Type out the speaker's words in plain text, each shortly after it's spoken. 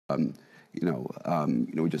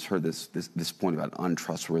We just heard this point about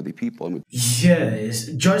untrustworthy people. And yes,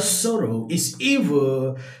 George Soros is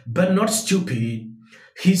evil, but not stupid.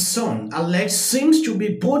 His son, Alex, seems to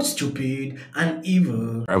be both stupid and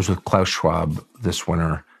evil. I was with Klaus Schwab this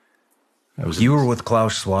winter. You were with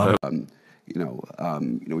Klaus Schwab? We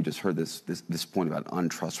just heard this point about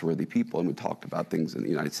untrustworthy people, and we talked about things in the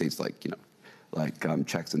United States like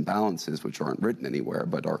checks and balances, which aren't written anywhere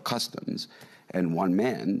but are customs. And one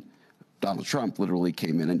man, Donald Trump, literally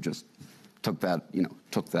came in and just took that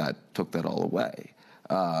all away.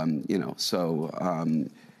 But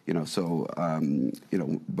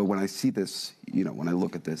when I see this, when I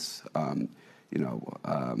look at this, more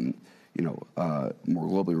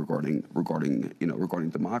globally regarding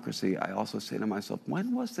democracy, I also say to myself,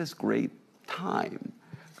 when was this great time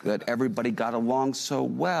that everybody got along so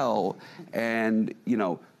well and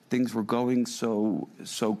things were going so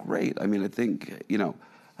great? I mean, I think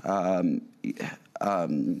I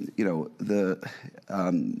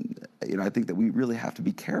think that we really have to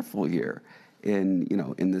be careful here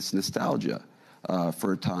in this nostalgia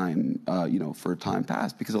for a time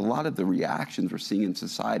past, because a lot of the reactions we're seeing in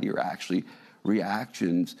society are actually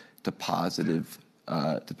reactions to positive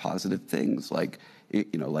things like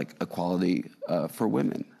equality for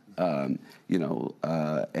women, and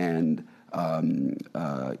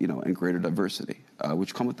greater diversity,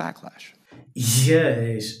 which come with backlash.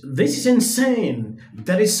 Yes, this is insane.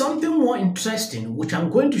 There is something more interesting which I'm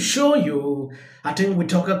going to show you. I think we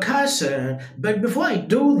talk a Carlson, but before I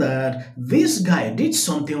do that, this guy did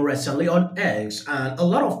something recently on X, and a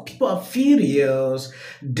lot of people are furious.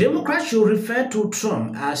 Democrats should refer to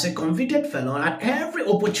Trump as a convicted felon at every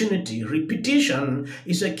opportunity. Repetition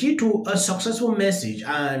is a key to a successful message,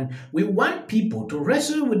 and we want people to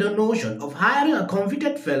wrestle with the notion of hiring a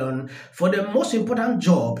convicted felon for the most important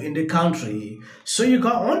job in the country, so you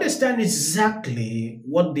can understand exactly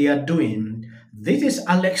what they are doing. This is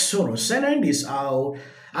Alex Soros sending this out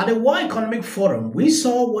at the World Economic Forum. We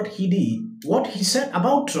saw what he did, what he said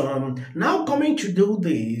about Trump. Now coming to do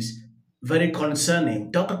this, very concerning.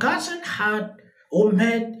 Dr. Carlson had or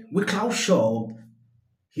met with Klaus Schwab.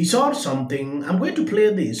 He saw something. I'm going to play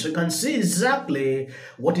this so you can see exactly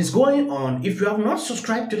what is going on. If you have not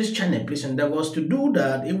subscribed to this channel, please endeavor to do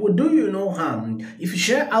that. It will do you no harm. If you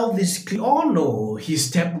share out this clip, all know he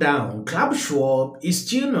stepped down. Klaus Schwab is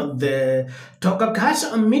still not there. Tucker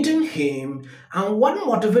Carlson are meeting him. And what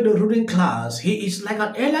motivated the ruling class? He is like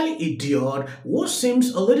an elderly idiot who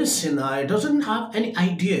seems a little senile, doesn't have any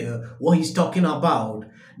idea what he's talking about.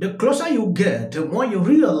 The closer you get, the more you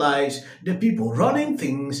realize the people running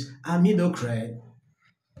things are mediocre.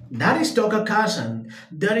 That is Tucker Carlson.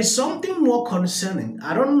 There is something more concerning.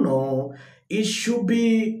 I don't know. It should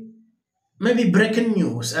be maybe breaking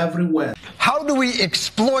news everywhere. How do we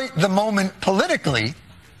exploit the moment politically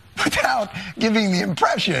without giving the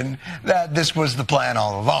impression that this was the plan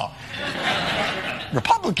all along?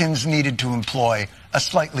 Republicans needed to employ a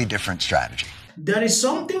slightly different strategy. There is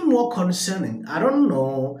something more concerning. I don't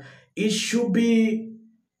know. It should be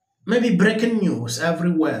maybe breaking news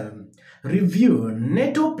everywhere. Review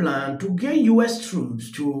NATO plan to get US troops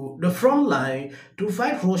to the front line to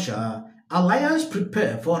fight Russia. Alliance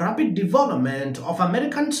prepare for rapid development of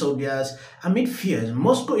American soldiers amid fears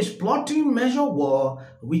Moscow is plotting major war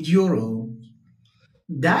with Europe.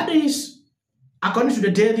 That is according to the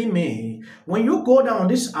Daily Mail. When you go down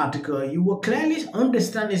this article, you will clearly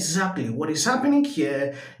understand exactly what is happening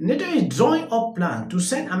here. NATO is drawing up plans to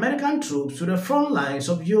send American troops to the front lines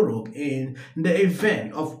of Europe in the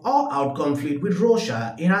event of all-out conflict with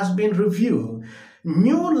Russia. It has been reviewed.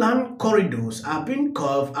 New land corridors are being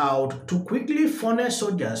carved out to quickly funnel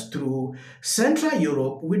soldiers through Central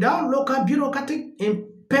Europe without local bureaucratic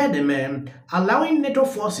impediment, allowing NATO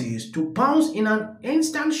forces to pounce in an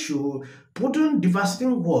instant should Putin's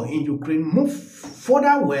devastating war in Ukraine move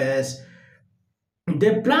further west.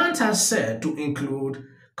 The plans are said to include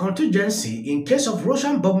contingency in case of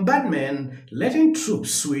Russian bombardment, letting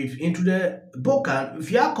troops sweep into the Balkan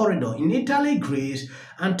via corridor in Italy, Greece,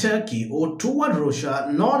 and Turkey, or toward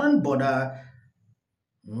Russia's northern border.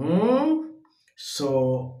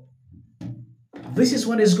 So, this is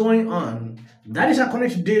what is going on. That is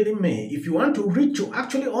according to Daily Mail. If you want to read to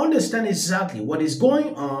actually understand exactly what is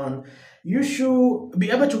going on, you should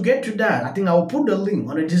be able to get to that. I think I will put the link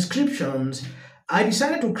on the descriptions. I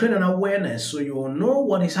decided to create an awareness so you will know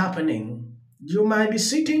what is happening. You might be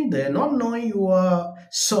sitting there not knowing your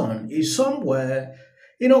son is somewhere,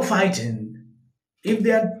 fighting. If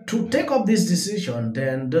they are to take up this decision,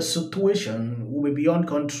 then the situation will be beyond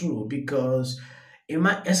control, because it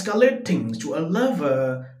might escalate things to a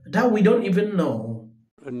level that we don't even know.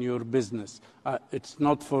 in your business. It's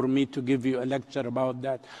not for me to give you a lecture about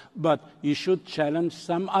that, but you should challenge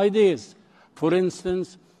some ideas. For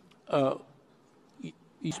instance, I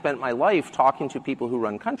spent my life talking to people who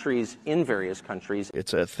run countries in various countries.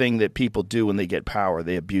 It's a thing that people do when they get power.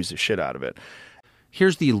 They abuse the shit out of it.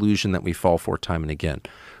 Here's the illusion that we fall for time and again.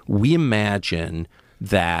 We imagine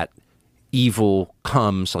that evil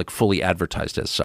comes like fully advertised as such.